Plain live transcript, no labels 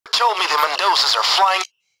told me the Mendozas are flying.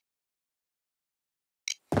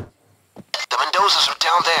 The Mendozas are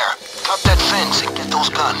down there. Cut that fence and get those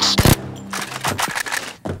guns.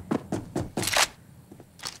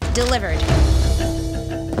 Delivered.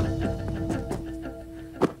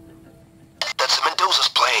 That's the Mendoza's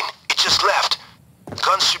plane. It just left.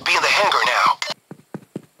 Guns should be in the hangar now.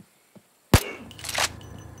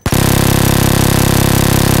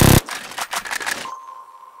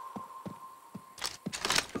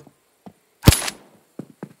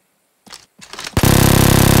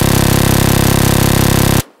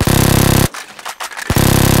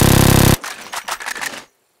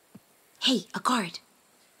 Hey, a guard.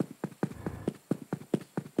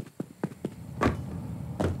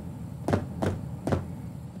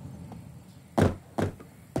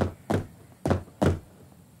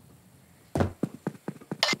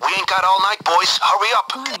 We ain't got all night, boys. Hurry up.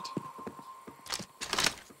 Guard.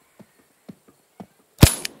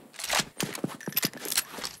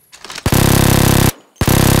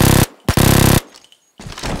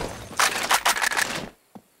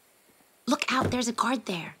 Look out, there's a guard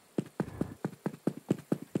there.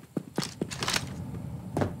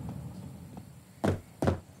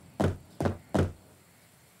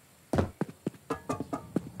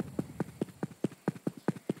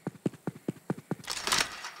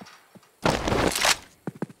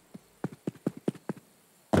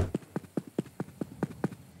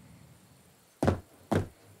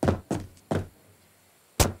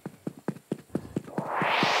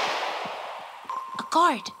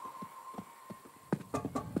 Guard.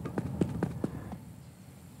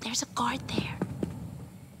 There's a guard there.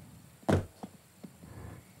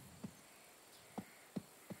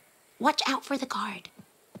 Watch out for the guard.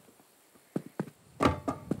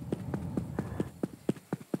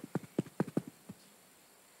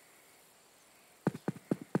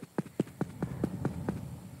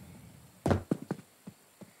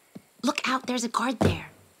 Look out, there's a guard there.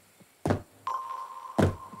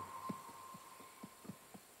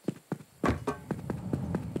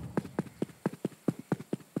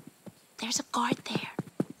 There's a guard there.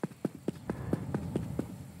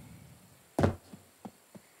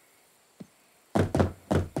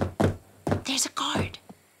 There's a guard.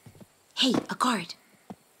 Hey, a guard.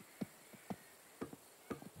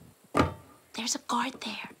 There's a guard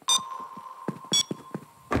there.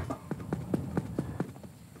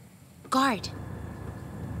 Guard.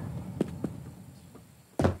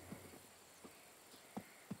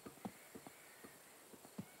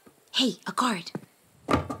 Hey, a guard.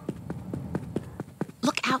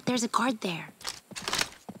 Look out, there's a guard there.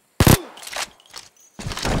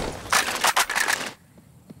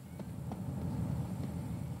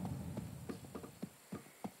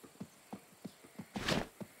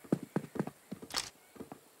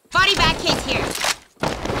 Body bag case here.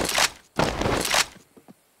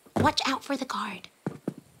 Watch out for the guard.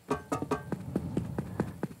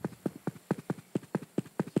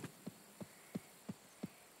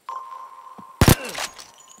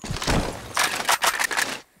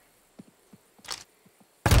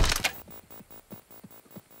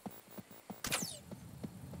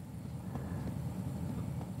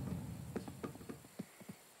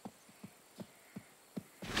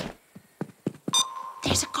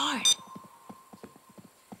 There's a guard.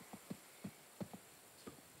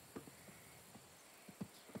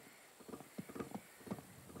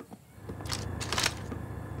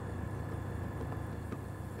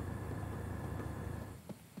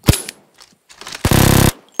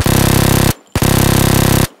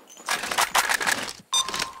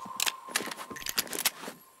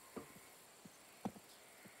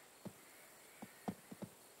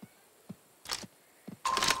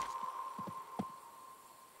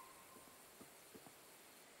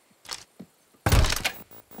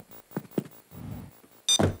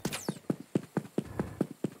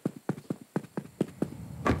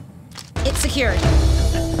 It's secured.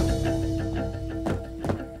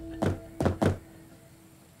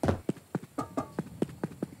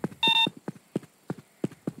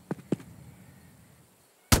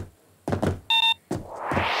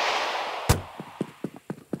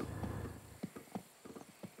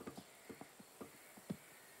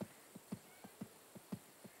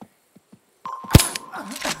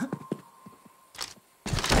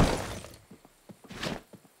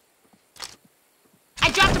 I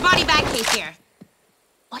dropped a body bag case here.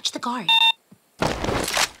 Watch the guard.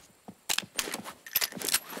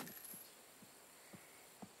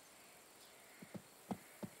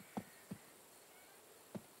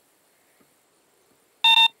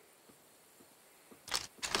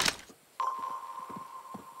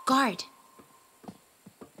 Guard.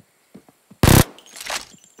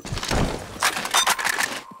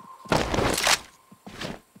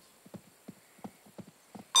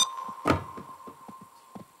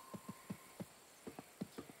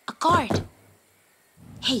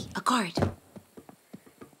 Hey, a guard.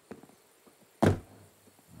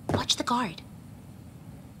 Watch the guard.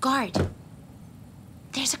 Guard.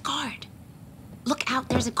 There's a guard. Look out,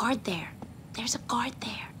 there's a guard there. There's a guard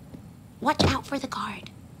there. Watch out for the guard.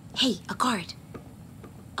 Hey, a guard.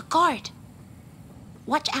 A guard.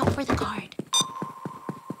 Watch out for the guard.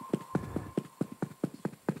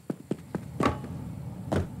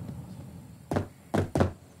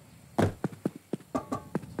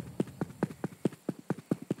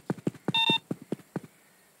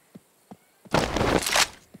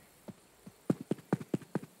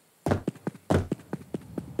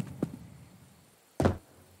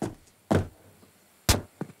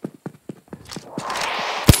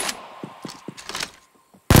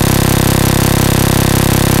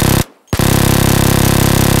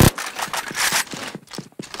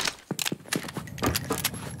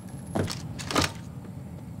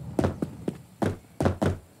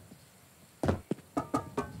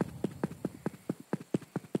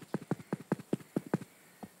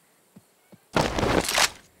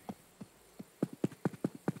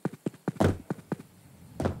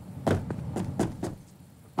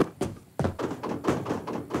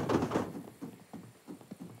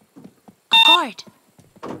 Guard.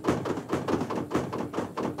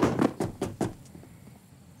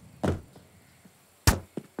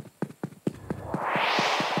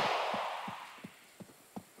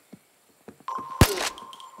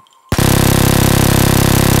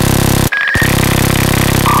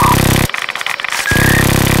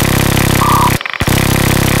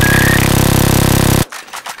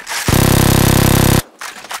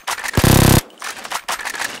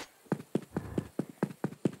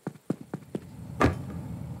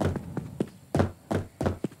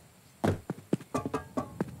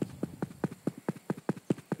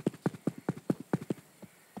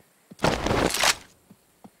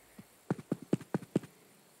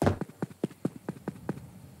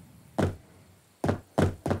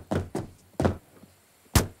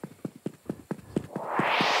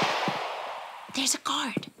 There's a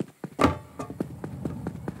guard.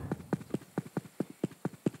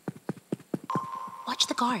 Watch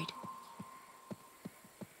the guard.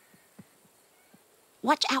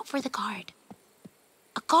 Watch out for the guard.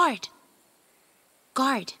 A guard.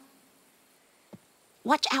 Guard.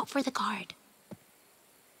 Watch out for the guard.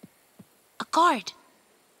 A guard.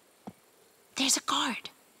 There's a guard.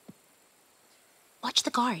 Watch the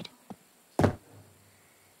guard.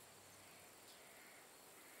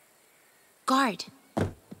 Guard.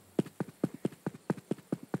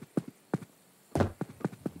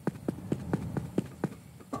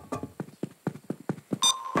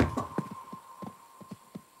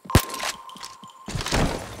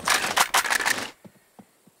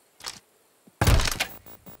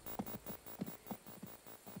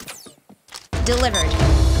 Delivered.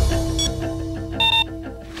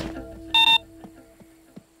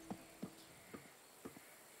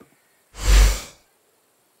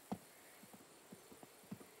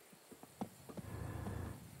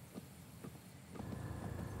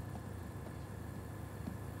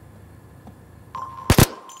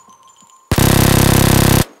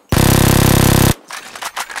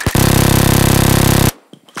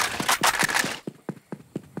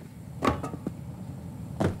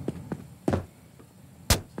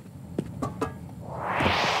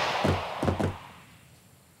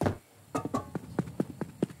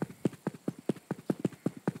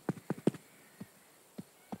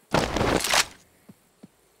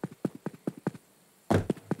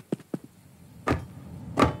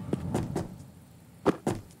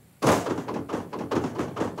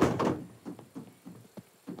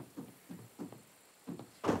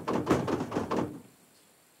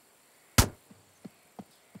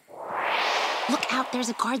 Look out, there's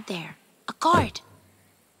a guard there. A guard.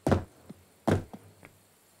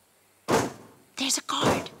 There's a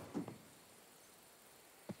guard.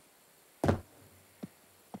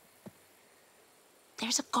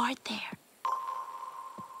 There's a guard there.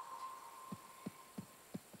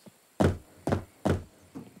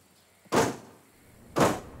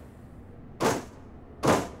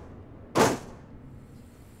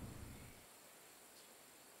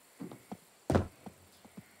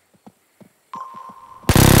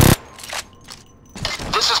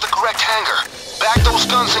 This is the correct hangar. Bag those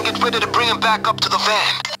guns and get ready to bring them back up to the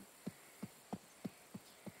van.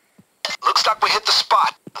 Looks like we hit the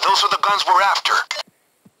spot. Those are the guns we're after.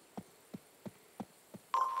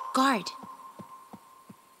 Guard.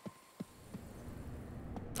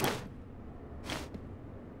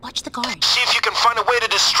 Watch the guard. See if you can find a way to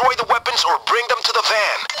destroy the weapons or bring them to the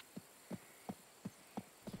van.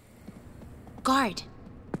 Guard.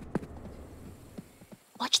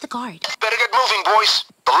 guard. Better get moving, boys.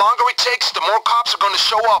 The longer it takes, the more cops are gonna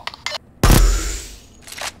show up.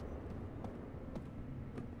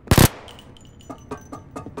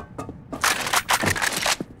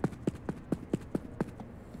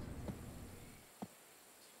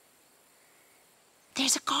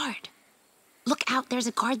 There's a guard. Look out, there's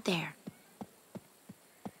a guard there.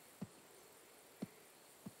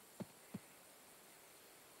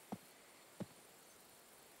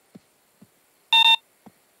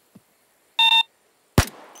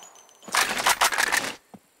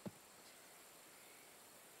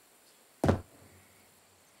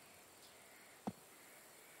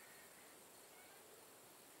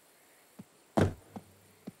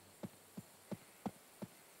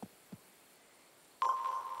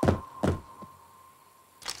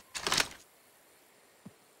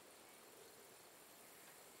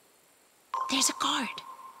 There's a guard.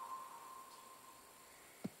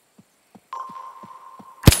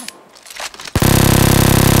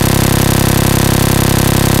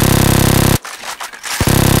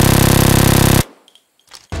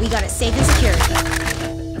 We got it safe and secure.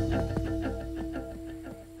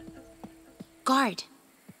 Guard.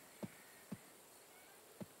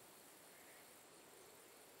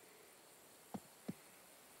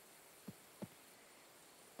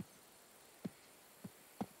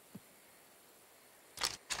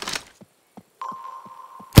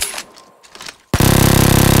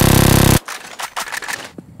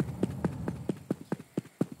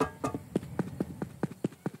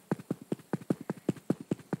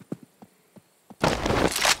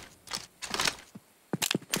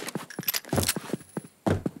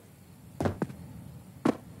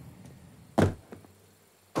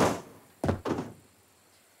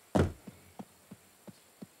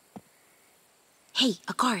 Hey,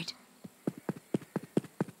 a guard.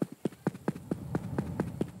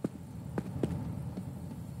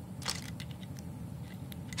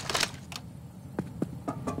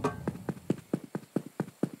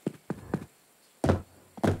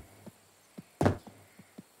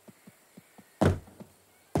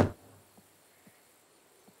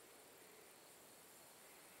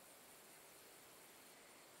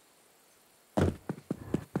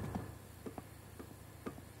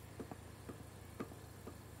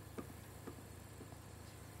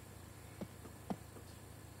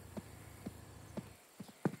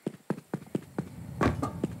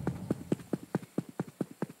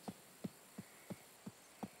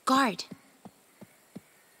 Guard.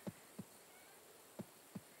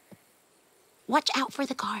 Watch out for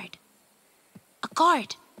the guard. A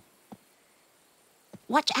guard.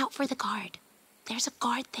 Watch out for the guard. There's a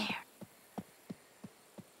guard there.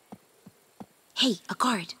 Hey, a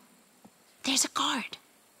guard. There's a guard.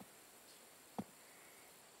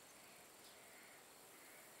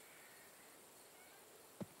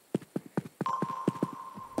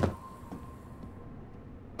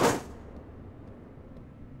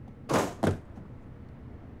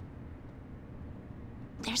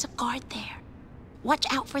 There's a guard there. Watch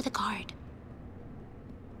out for the guard.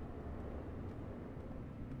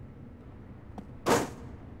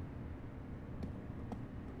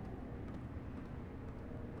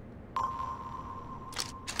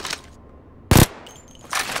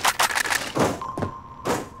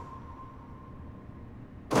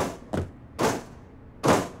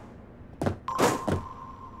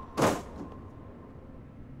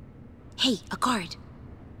 Hey, a guard.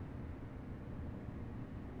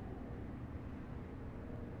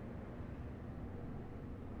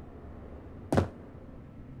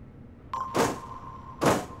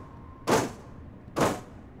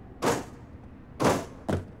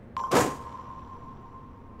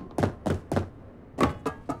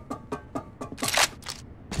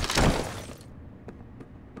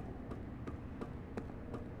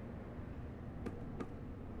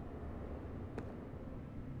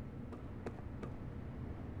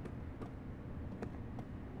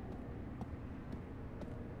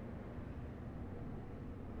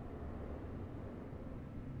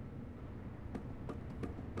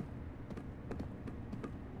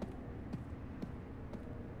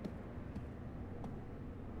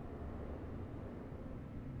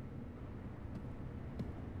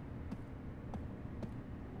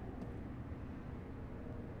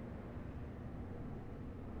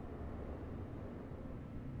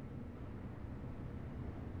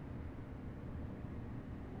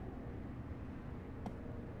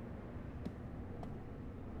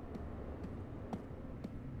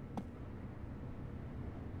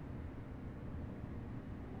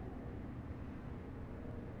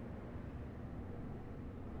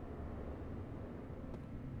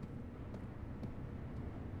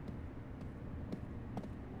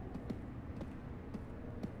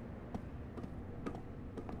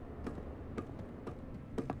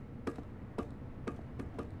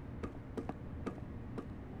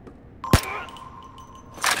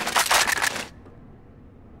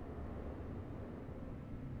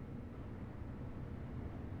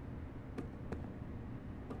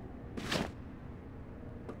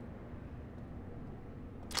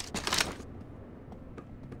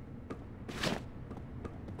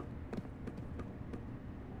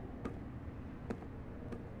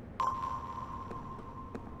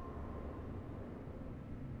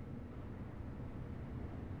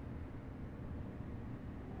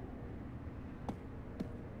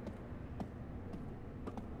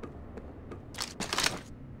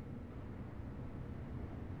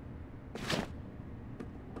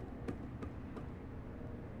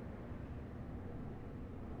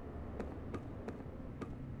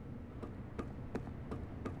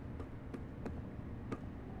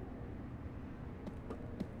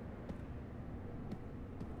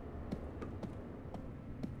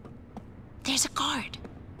 There's a guard.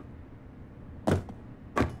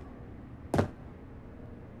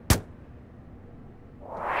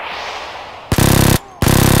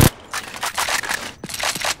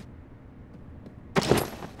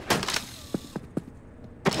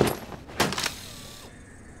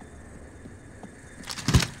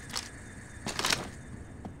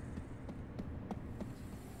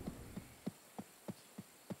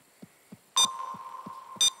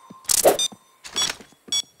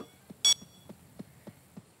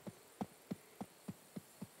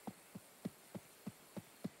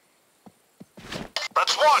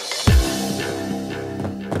 That's one!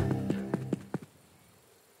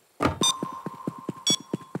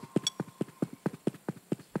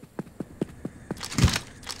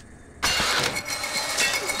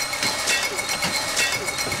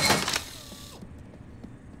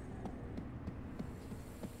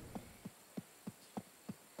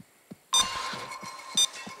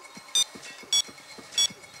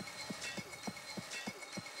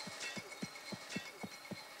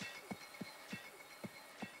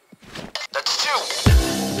 That's two!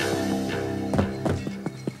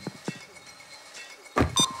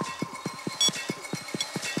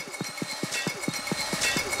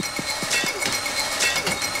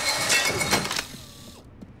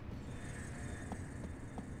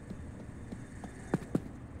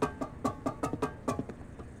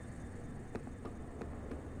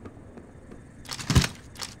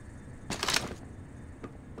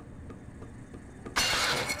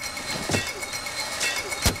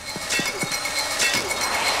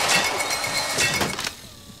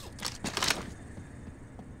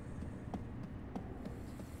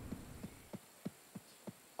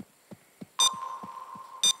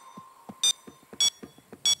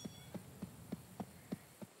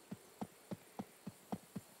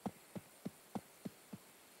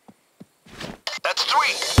 That's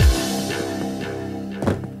three!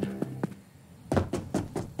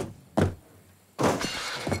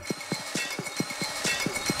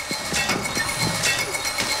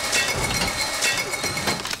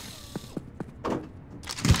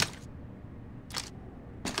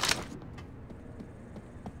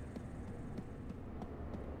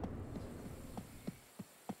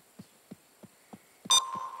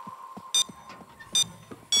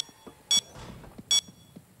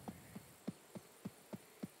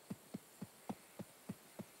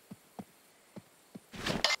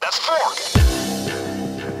 That's four!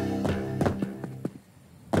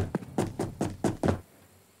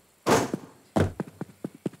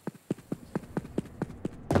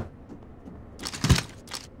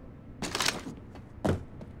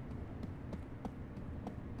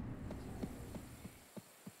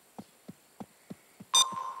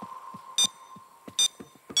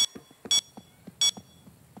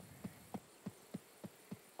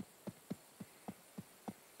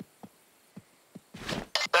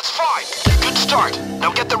 That's five! Good start.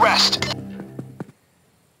 Now get the rest.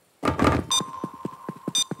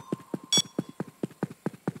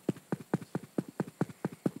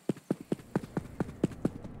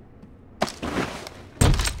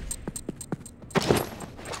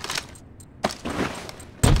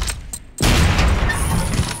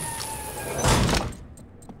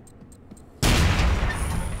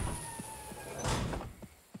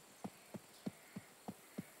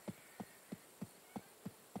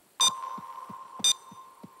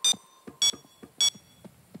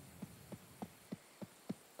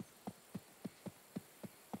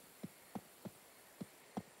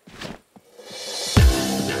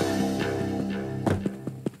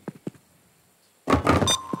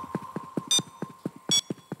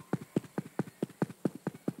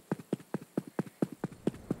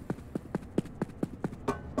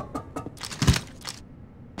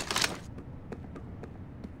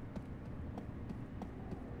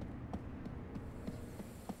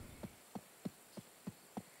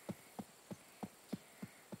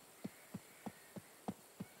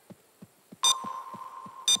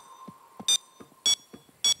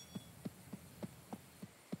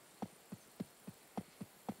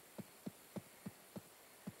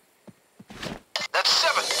 That's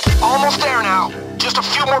seven. Almost there now. Just a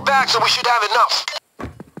few more bags and we should have enough.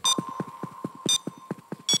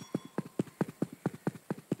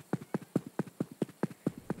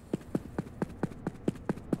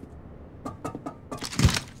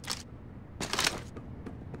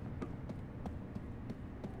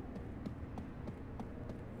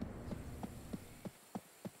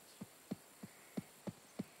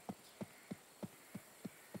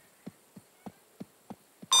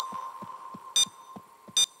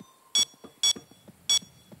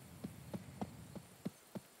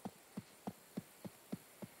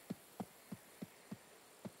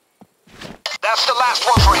 That's the last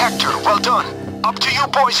one for Hector. Well done. Up to you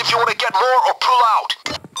boys if you want to get more or pull out.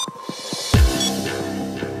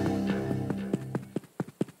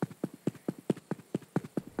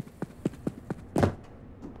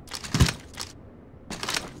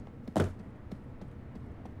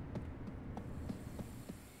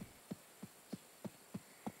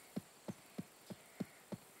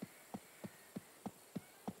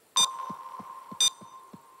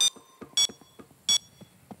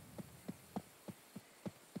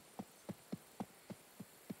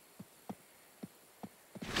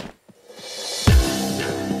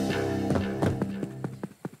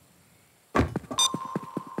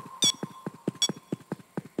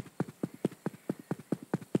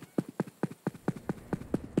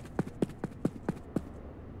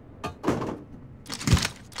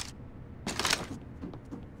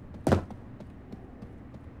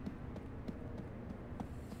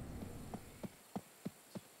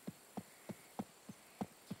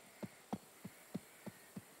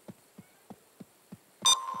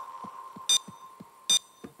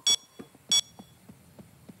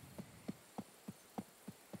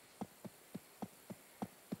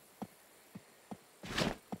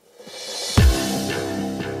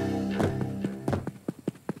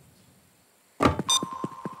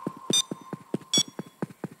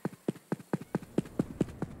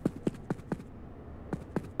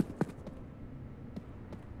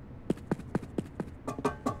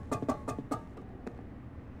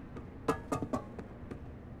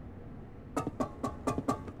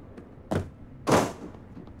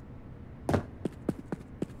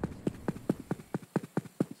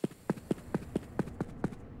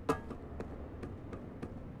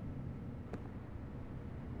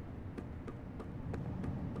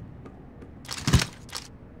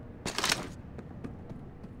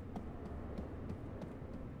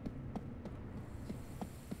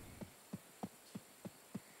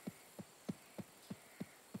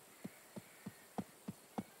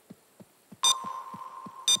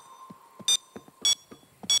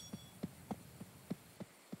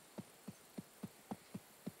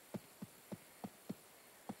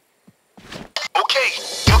 Okay,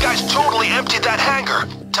 you guys totally emptied that hangar.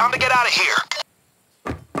 Time to get out of here.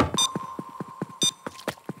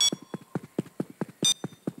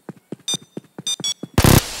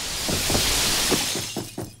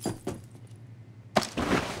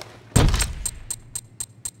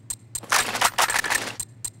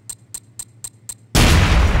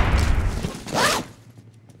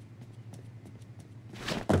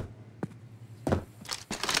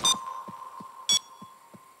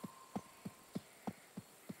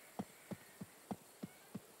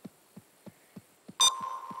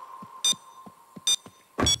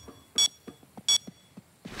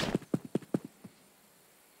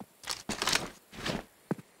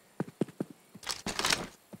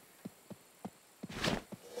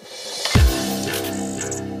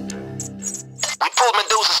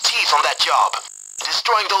 On that job.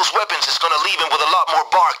 Destroying those weapons is gonna leave him with a lot more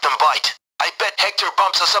bark than bite. I bet Hector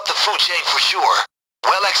bumps us up the food chain for sure.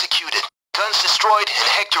 Well executed. Guns destroyed and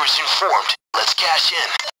Hector is informed. Let's cash in.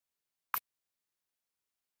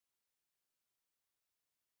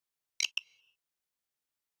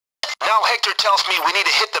 Now Hector tells me we need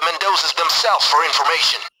to hit the Mendozas themselves for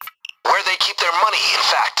information. Where they keep their money, in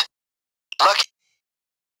fact. Lucky.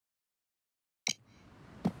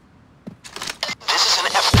 This is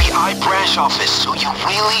an FBI branch office, so you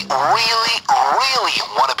really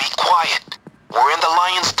want to be quiet. We're in the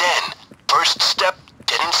lion's den. First step,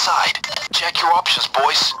 get inside. Check your options,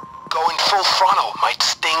 boys. Going full frontal might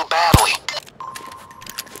sting badly.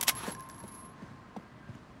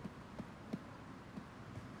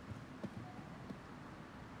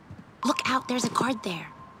 Look out, there's a guard there.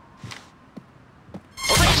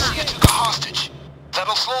 I took a hostage.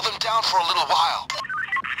 That'll slow them down for a little while.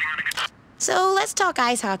 So let's talk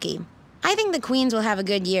ice hockey. I think the Queens will have a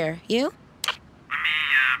good year. You? Let me,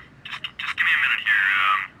 just give me a minute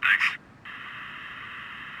here, thanks.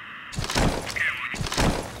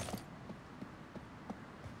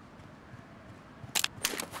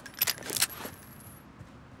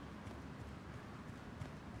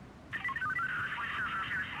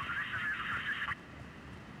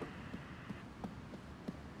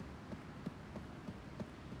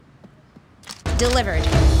 Delivered.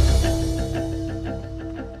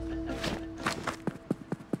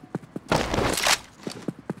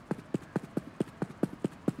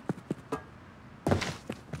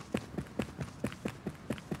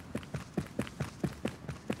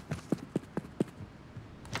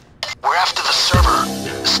 We're after the server.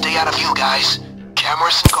 Stay out of view, guys.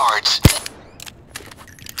 Cameras and guards.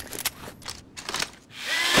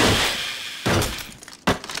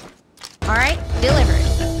 All right, delivered.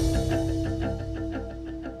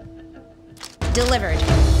 Delivered.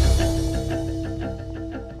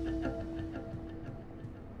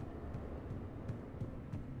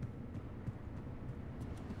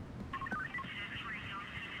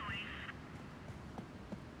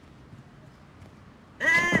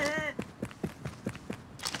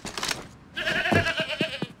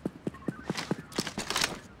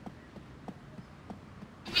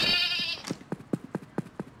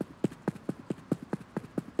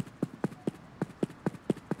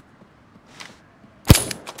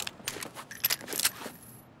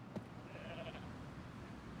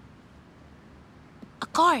 A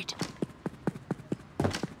guard.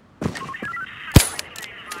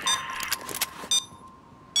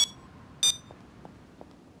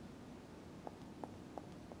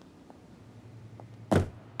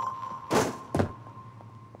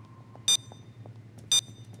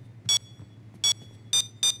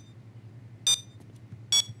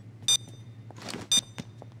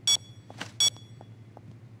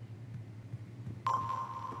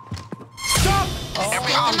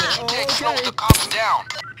 Every hostage you take slows the cops down.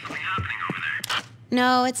 Something happening over there.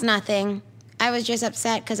 No, it's nothing. I was just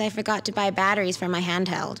upset because I forgot to buy batteries for my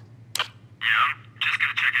handheld. Yeah? Just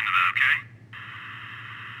gonna check into that, okay?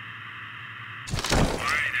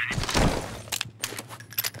 Alright, Annie.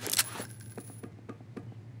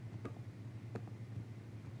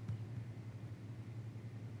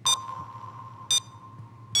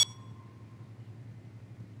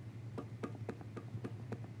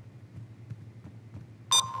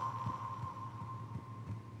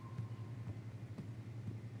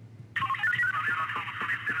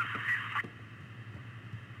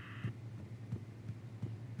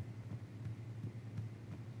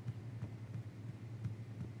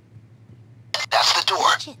 That's the door.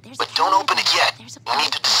 Watch it, there's a But don't camera open it there. yet. There's a You need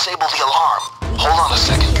camera. to disable the alarm. Hold on a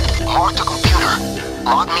second. Mark the computer.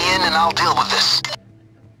 Log me in and I'll deal with this.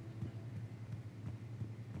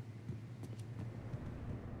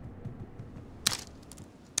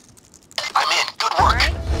 I'm in. Good work.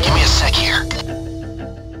 Give me a sec here.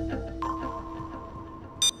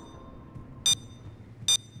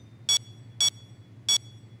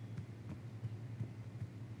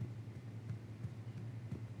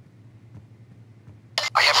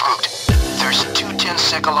 I have route. There's 2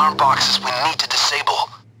 10-sec alarm boxes we need to disable.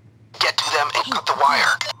 Get to them and cut the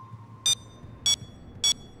wire.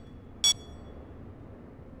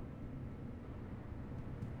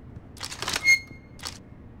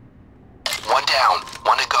 One down.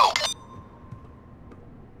 One to go.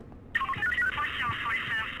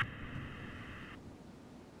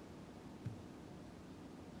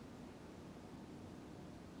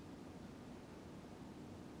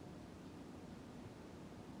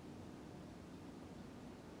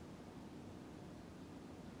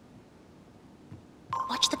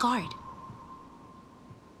 Watch the guard.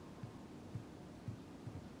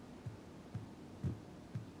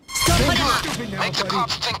 Make the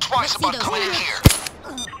cops think twice about those coming in hands. here.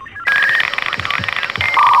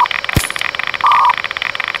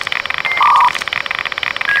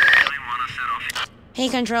 Really wanna set off? Hey,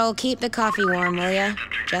 Control, keep the coffee warm, will ya?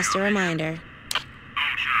 Just a reminder. Oh,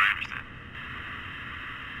 sure, I understand.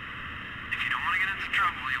 If you don't wanna get into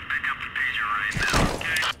trouble, you'll pick up the pager right now,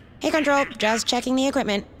 okay? Hey, Control, just checking the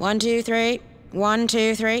equipment. 1, 2, 3. 1,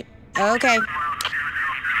 2, 3. Okay.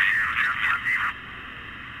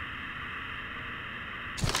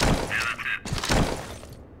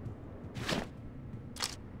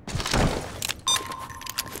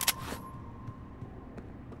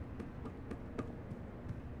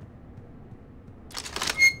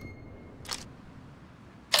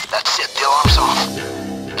 That's it. The alarm's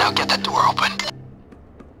off. Now get that door open.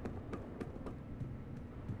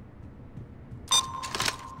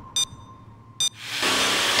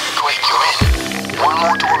 Great, you're in. One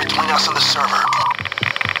more door between us and the server.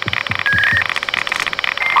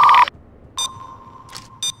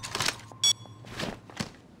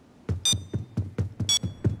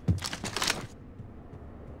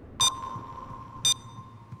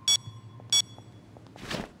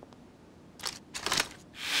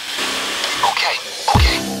 Okay.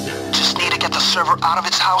 Just need to get the server out of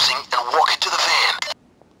its housing and walk it to the van.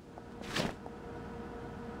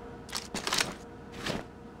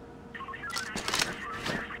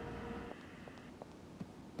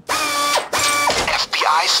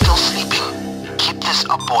 FBI still sleeping. Keep this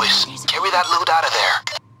up, boys. Carry that loot out of there.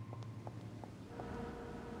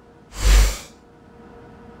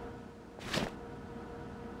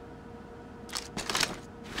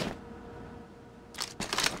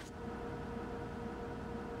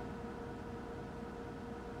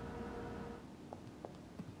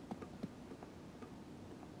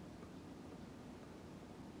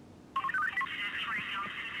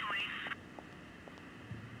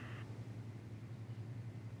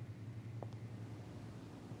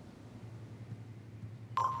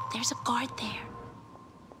 There's a guard there.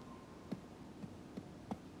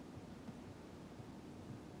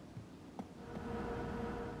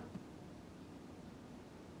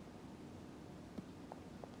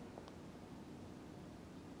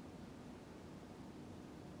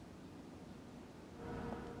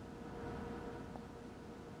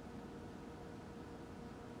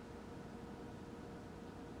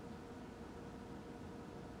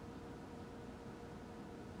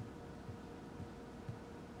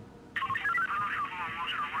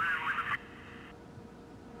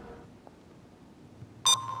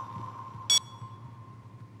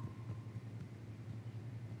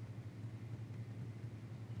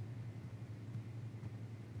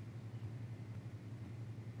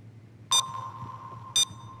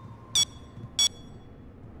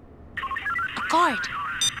 A guard.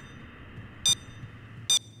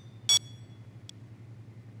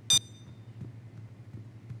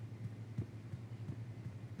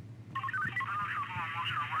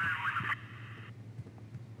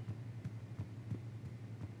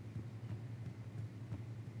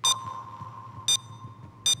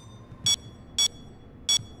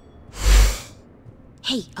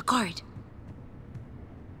 Hey, a guard.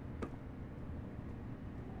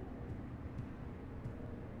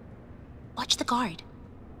 Watch the guard.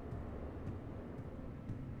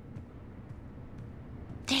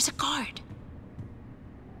 There's a guard.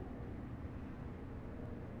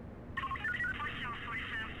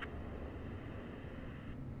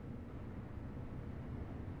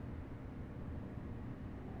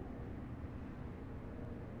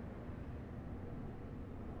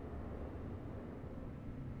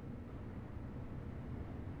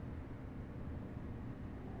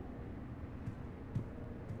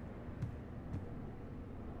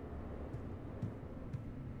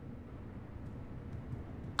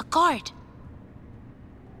 A guard.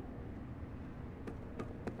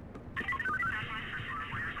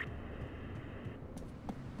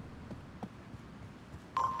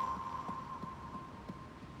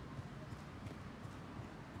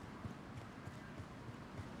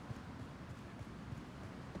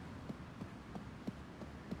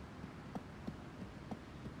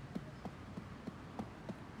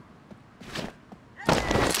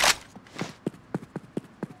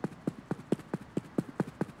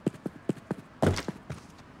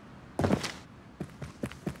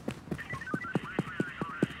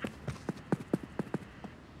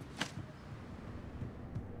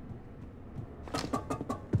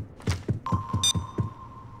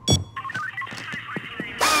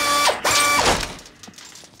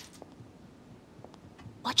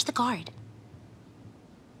 Watch the guard.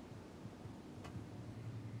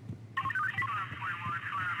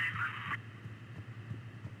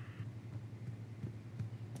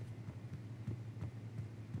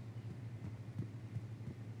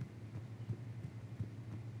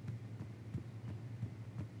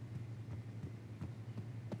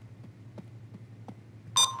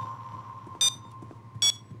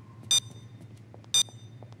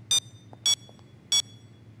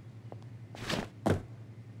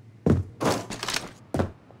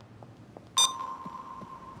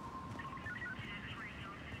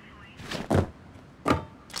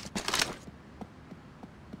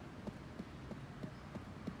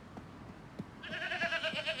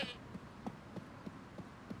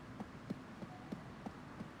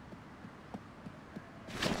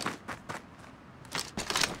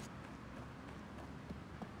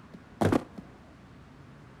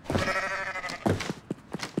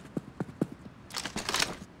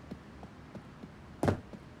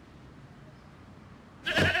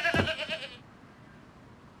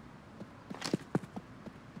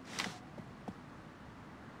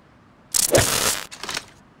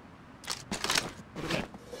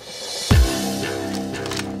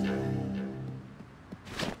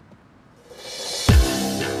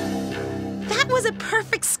 That was a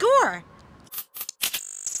perfect score.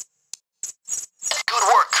 Good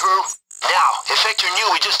work, crew. Now, if Hector knew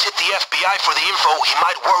we just hit the FBI for the info, he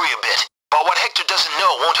might worry a bit. But what Hector doesn't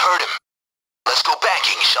know won't hurt him. Let's go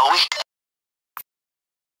backing, shall we?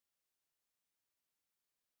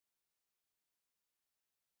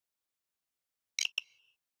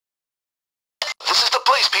 This is the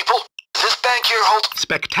place, people. This bank here holds...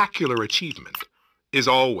 Spectacular achievement is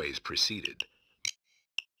always preceded.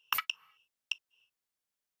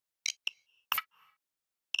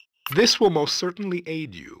 This will most certainly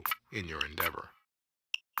aid you in your endeavor.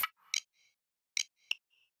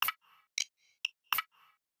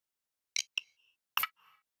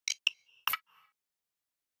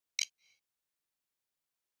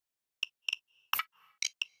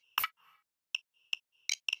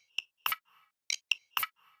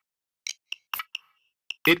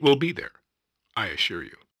 It will be there, I assure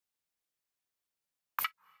you.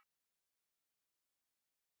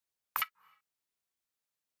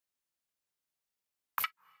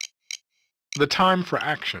 The time for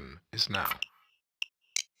action is now.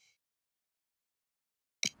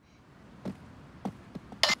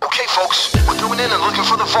 Okay, folks, we're going in and looking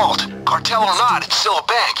for the vault. Cartel or not, it's still a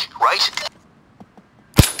bank, right?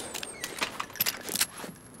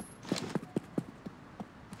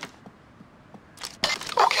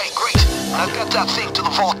 Okay, great. I've got that thing to the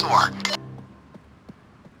vault door.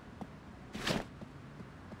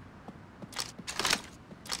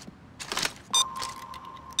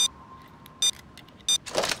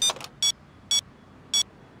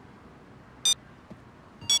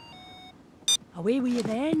 Away with you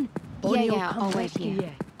then. Yeah, come I'll wait rescue here.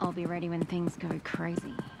 you. I'll be ready when things go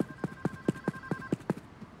crazy.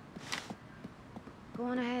 Go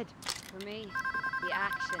on ahead. For me, the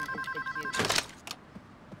action is the juice.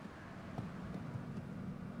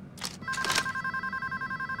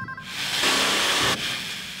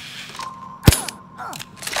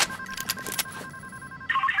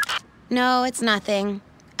 No, it's nothing.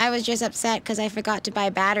 I was just upset because I forgot to buy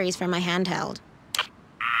batteries for my handheld.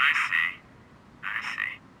 I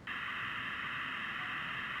see.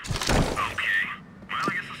 Okay. Well,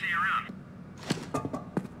 I guess I'll see you around.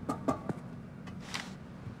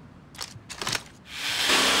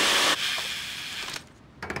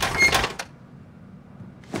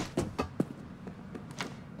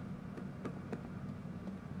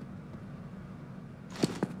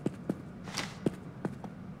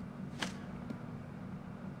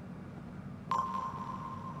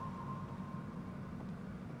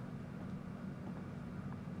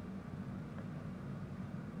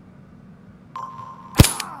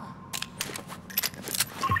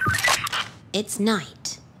 It's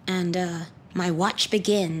night, and, my watch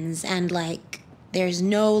begins, and, like, there's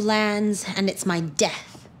no lands, and it's my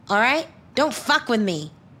death. Alright? Don't fuck with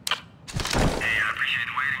me. Hey, I appreciate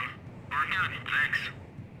the waiting. We're good, thanks.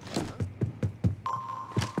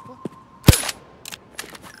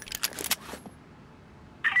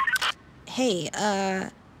 Hey,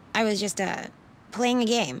 I was just, playing a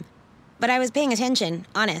game. But I was paying attention,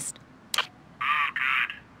 honest. Oh,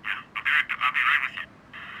 good. Yeah, I'll be right with you.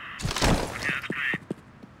 Okay, that's great.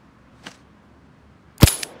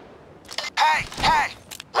 Hey!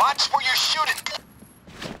 Watch where you're shooting!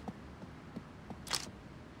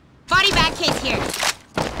 Body bag case here.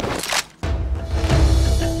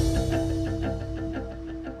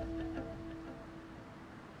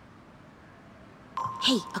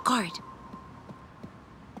 Hey, a guard.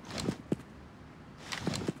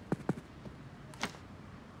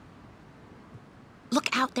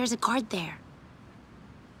 Look out, there's a guard there.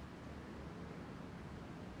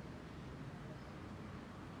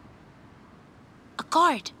 A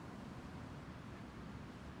guard.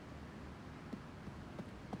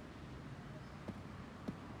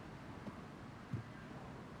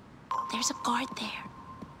 There's a guard there.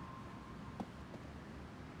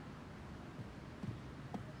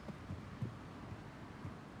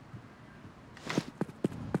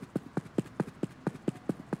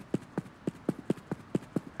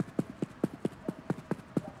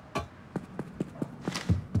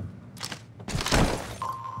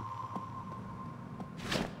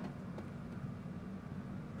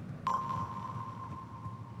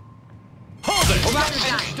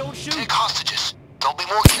 Don't shoot! Take hostages. They'll be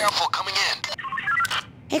more careful coming in.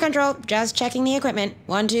 Hey, Control, just checking the equipment.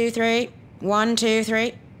 1, 2, 3. 1, 2,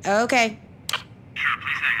 3. Okay. Sure,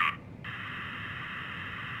 please hang on.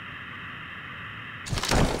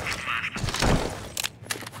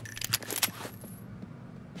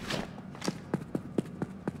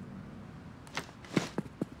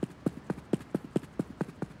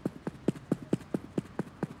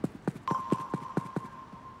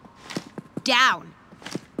 Down.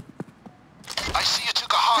 I see you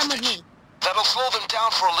took a Come with hostage. me. That'll slow them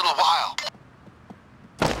down for a little while.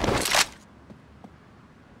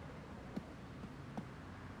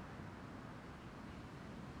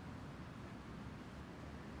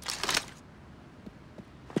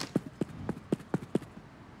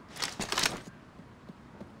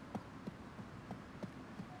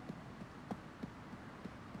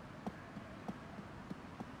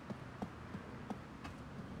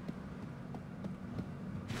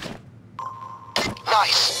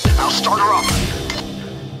 Nice. Now start her up.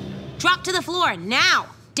 Drop to the floor, now.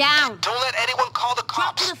 Down. Don't let anyone call the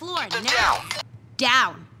Drop cops. to the floor, Keep them now.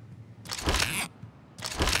 down. Down.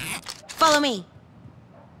 Follow me.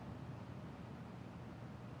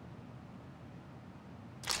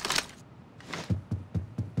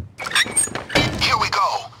 Here we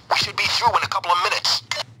go. We should be through in a couple of minutes.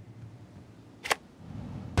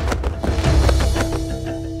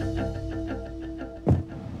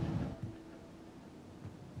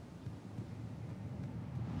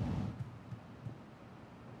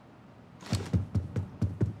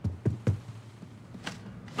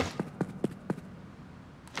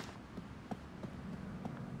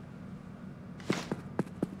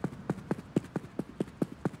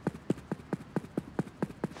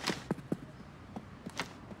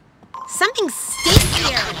 something stinks You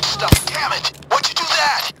here. couldn't stop. Damn it! Why'd you do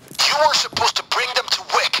that? You were supposed to bring them to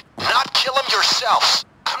Wick, not kill them yourselves.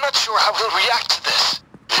 I'm not sure how he'll react to this.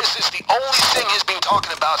 This is the only thing he's been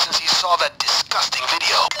talking about since he saw that disgusting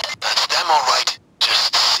video. That's them, all right.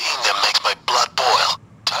 Just seeing them makes my blood boil.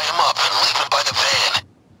 Tie him up and leave him by the van.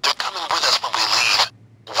 They're coming with us when we leave.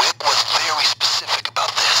 Wick was very specific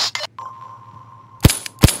about this.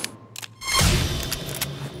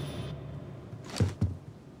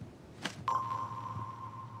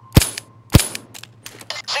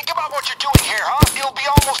 Think about what you're doing here, huh? It'll be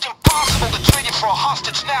almost impossible to trade you for a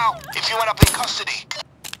hostage now if you end up in custody.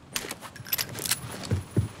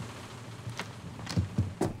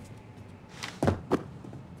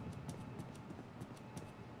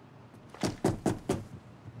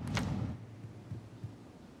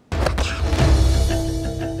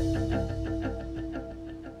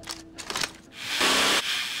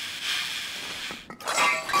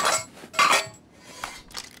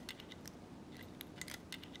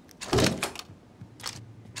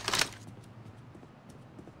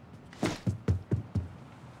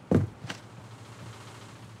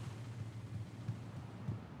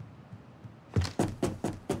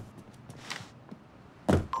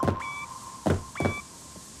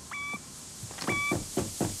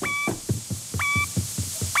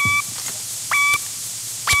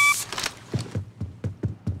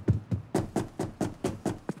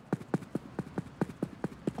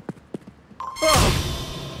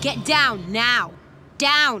 Get down, now.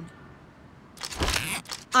 Down.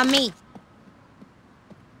 On me.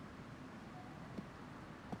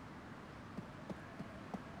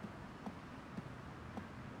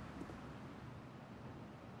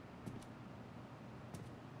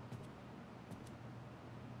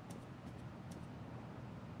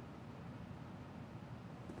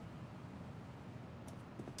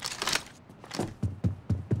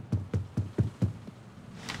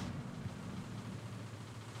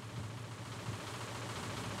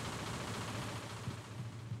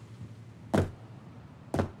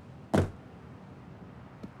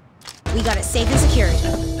 We got it safe and secured.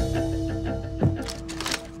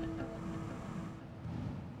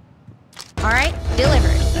 All right,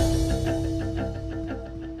 delivered.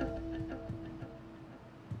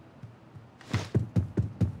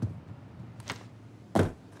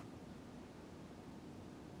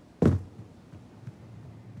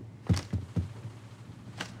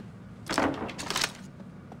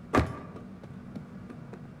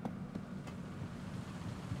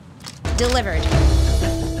 Delivered.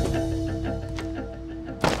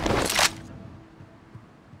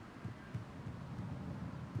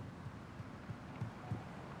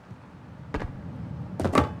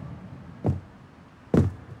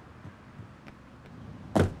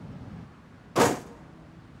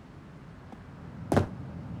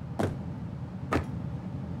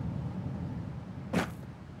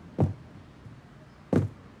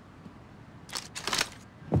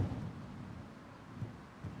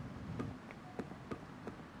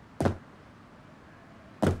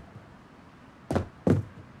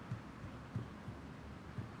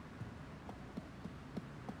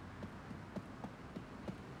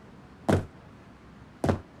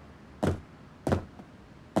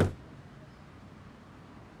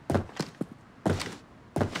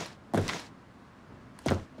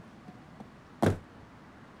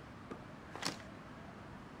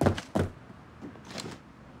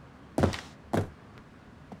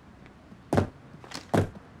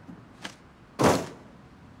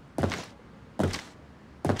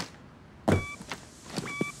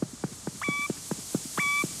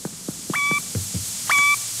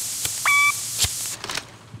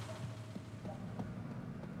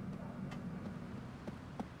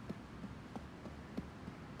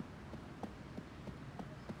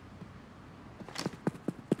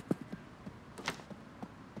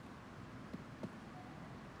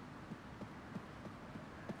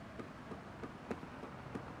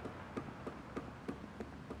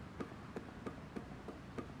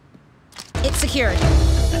 It's secured.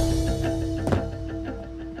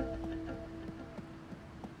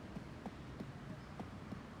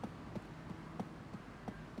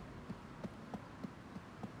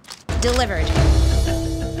 Delivered.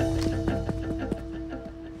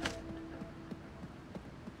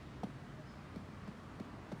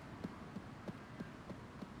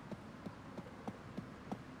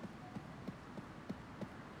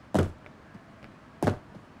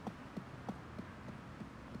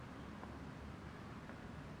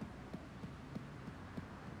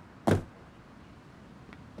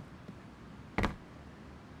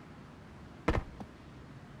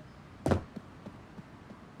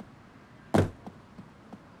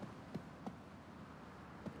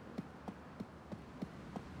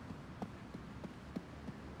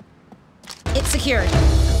 secured.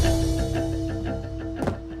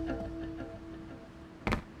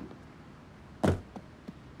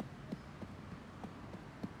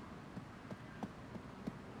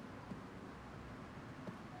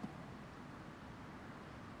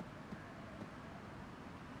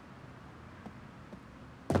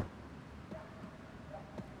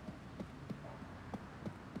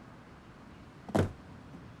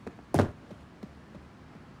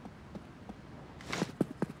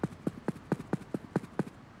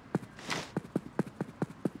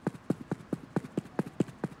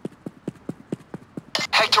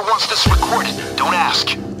 Hector wants this recorded. Don't ask.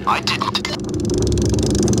 I didn't.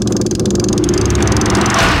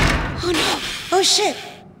 Oh no! Oh shit!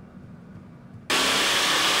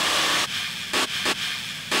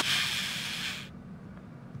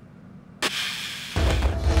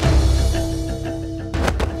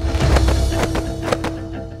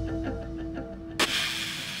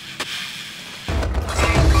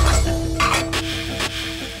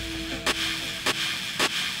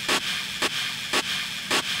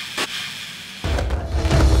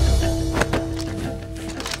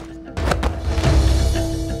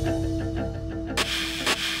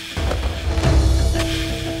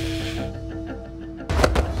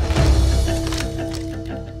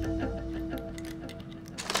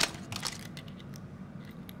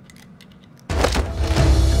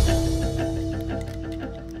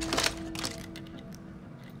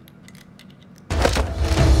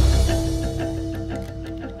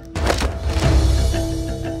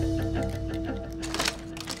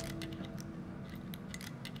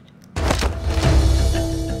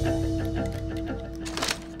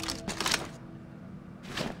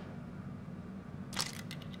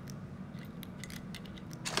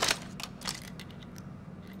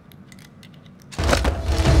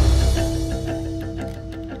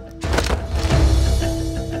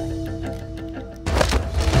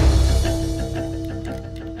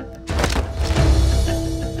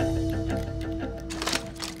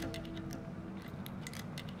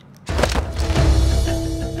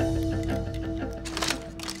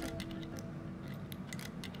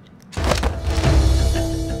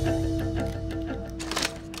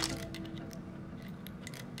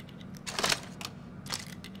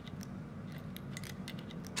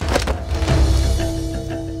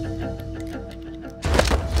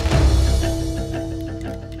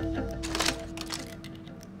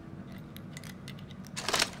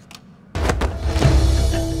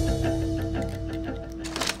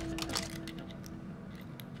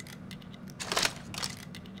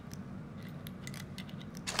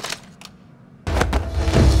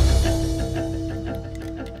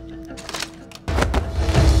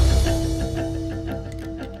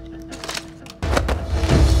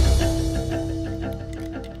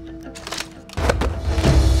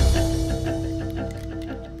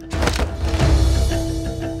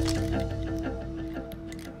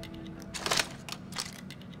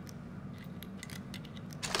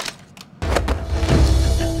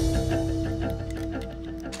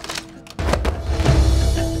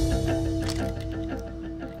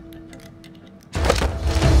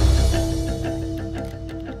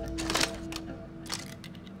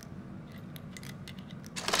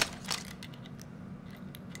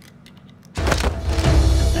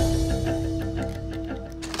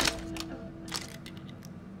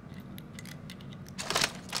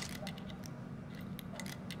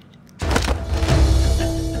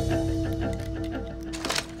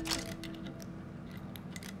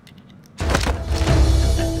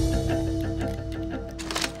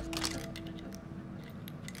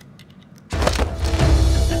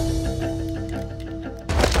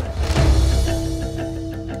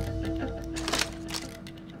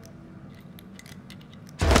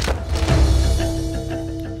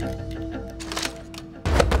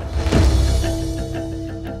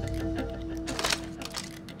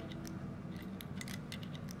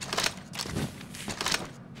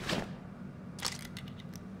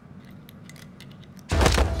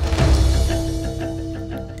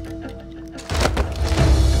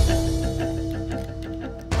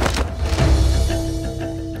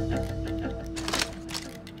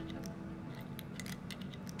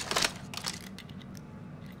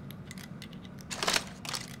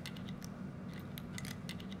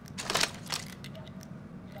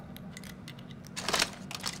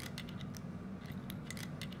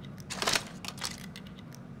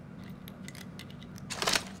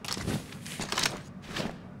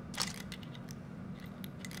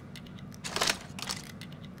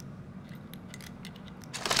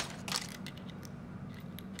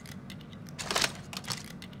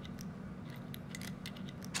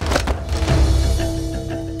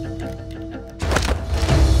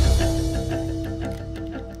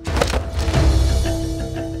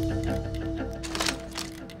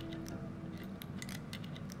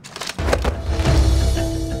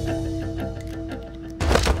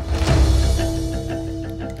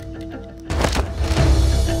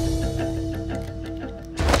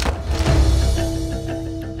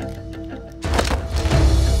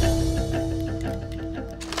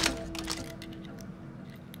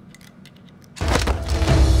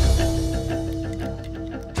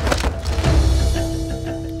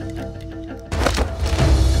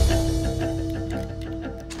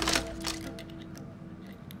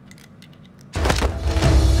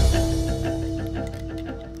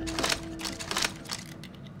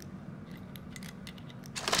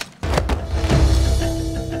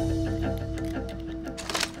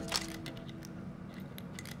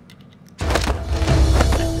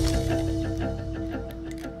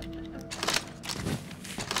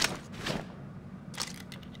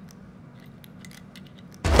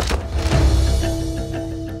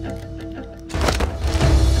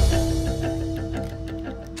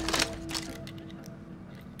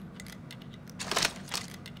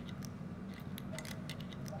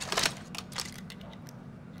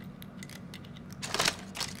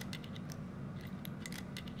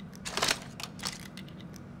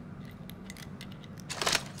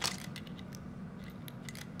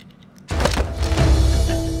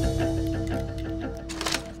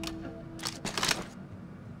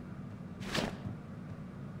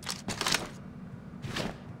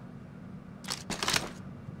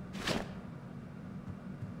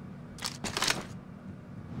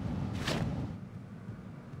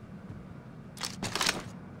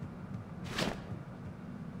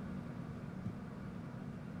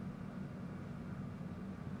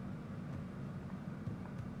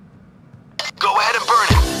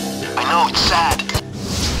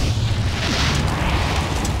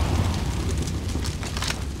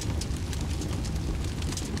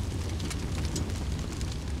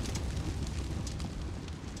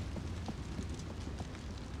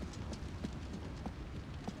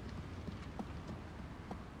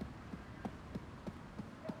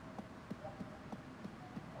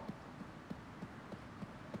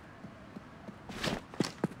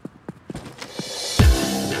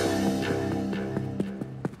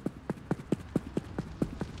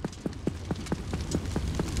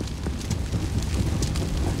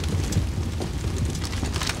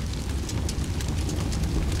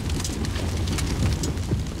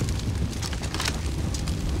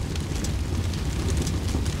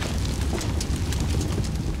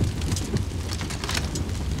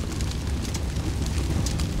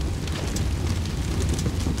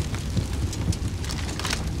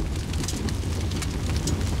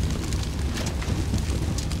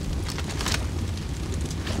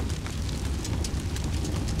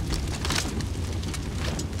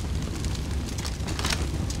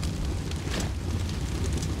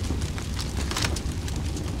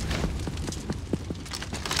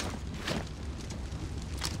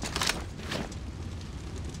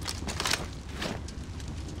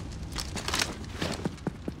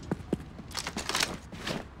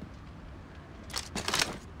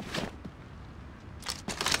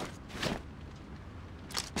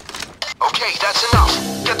 Okay, that's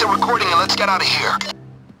enough. Get the recording and let's get out of here.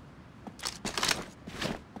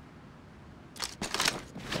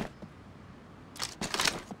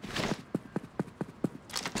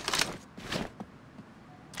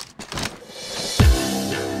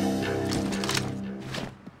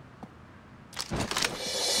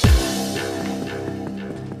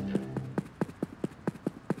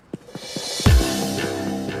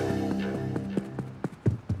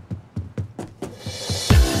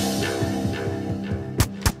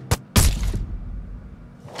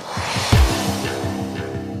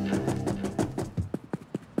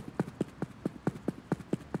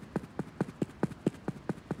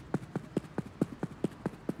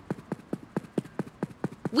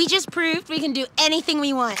 We just proved we can do anything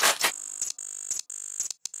we want.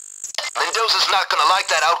 Mendoza's not gonna like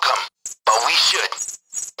that outcome, but we should.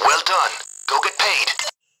 Well done. Go get paid.